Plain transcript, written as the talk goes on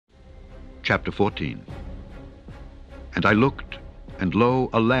Chapter 14. And I looked, and lo,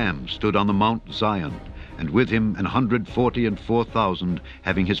 a Lamb stood on the Mount Zion, and with him 144,000,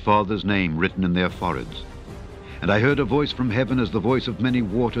 having his Father's name written in their foreheads. And I heard a voice from heaven as the voice of many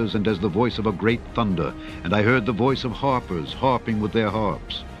waters, and as the voice of a great thunder. And I heard the voice of harpers harping with their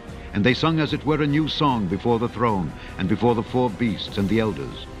harps. And they sung as it were a new song before the throne, and before the 4 beasts and the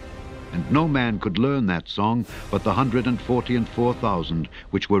elders. And no man could learn that song but the 144,000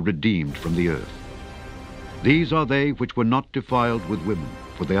 which were redeemed from the earth. These are they which were not defiled with women,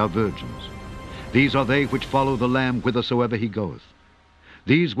 for they are virgins. These are they which follow the Lamb whithersoever he goeth.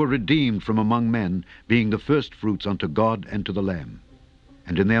 These were redeemed from among men, being the firstfruits unto God and to the Lamb.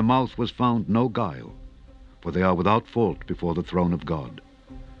 And in their mouth was found no guile, for they are without fault before the throne of God.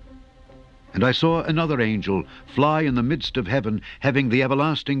 And I saw another angel fly in the midst of heaven, having the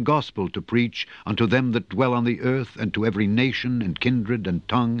everlasting gospel to preach unto them that dwell on the earth, and to every nation, and kindred, and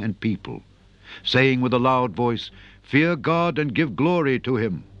tongue, and people, saying with a loud voice, Fear God, and give glory to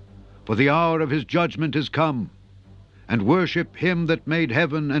him, for the hour of his judgment is come, and worship him that made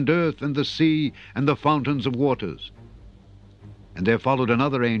heaven, and earth, and the sea, and the fountains of waters. And there followed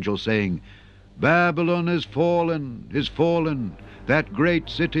another angel, saying, Babylon is fallen, that great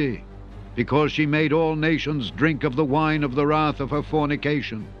city, because she made all nations drink of the wine of the wrath of her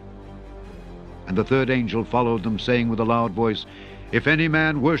fornication. And the third angel followed them, saying with a loud voice, If any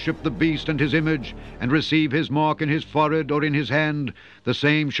man worship the beast and his image, and receive his mark in his forehead or in his hand, the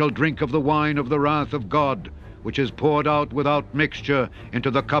same shall drink of the wine of the wrath of God, which is poured out without mixture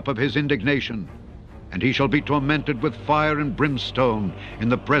into the cup of his indignation. And he shall be tormented with fire and brimstone in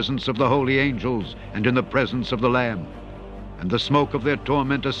the presence of the holy angels, and in the presence of the Lamb. And the smoke of their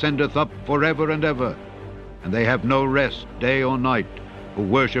torment ascendeth up forever and ever. And they have no rest day or night, who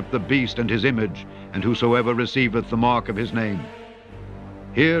worship the beast and his image, and whosoever receiveth the mark of his name.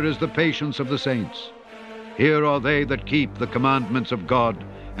 Here is the patience of the saints. Here are they that keep the commandments of God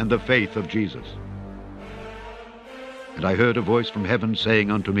and the faith of Jesus. And I heard a voice from heaven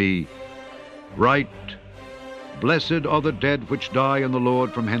saying unto me, Write, Blessed are the dead which die in the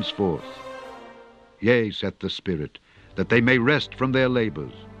Lord from henceforth. Yea, saith the Spirit, that they may rest from their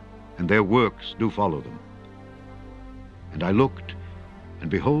labors, and their works do follow them. And I looked, and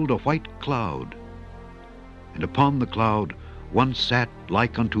behold a white cloud, and upon the cloud one sat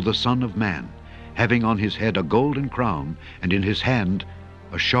like unto the Son of Man, having on his head a golden crown, and in his hand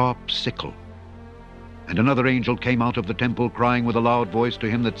a sharp sickle. And another angel came out of the temple, crying with a loud voice to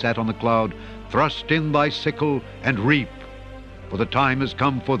him that sat on the cloud, Thrust in thy sickle, and reap, for the time is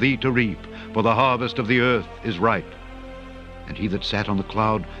come for thee to reap, for the harvest of the earth is ripe. And he that sat on the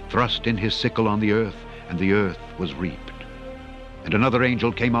cloud thrust in his sickle on the earth, and the earth was reaped. And another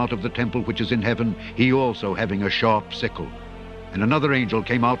angel came out of the temple which is in heaven, he also having a sharp sickle. And another angel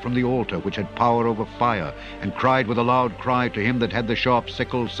came out from the altar, which had power over fire, and cried with a loud cry to him that had the sharp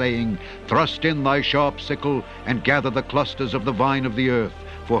sickle, saying, Thrust in thy sharp sickle, and gather the clusters of the vine of the earth,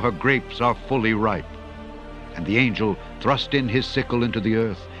 for her grapes are fully ripe. And the angel thrust in his sickle into the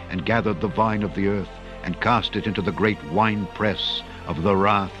earth, and gathered the vine of the earth, and cast it into the great winepress of the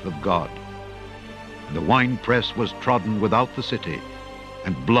wrath of God. And the winepress was trodden without the city,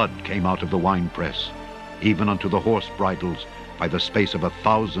 and blood came out of the winepress, even unto the horse bridles, by the space of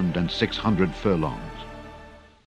 1,600 furlongs.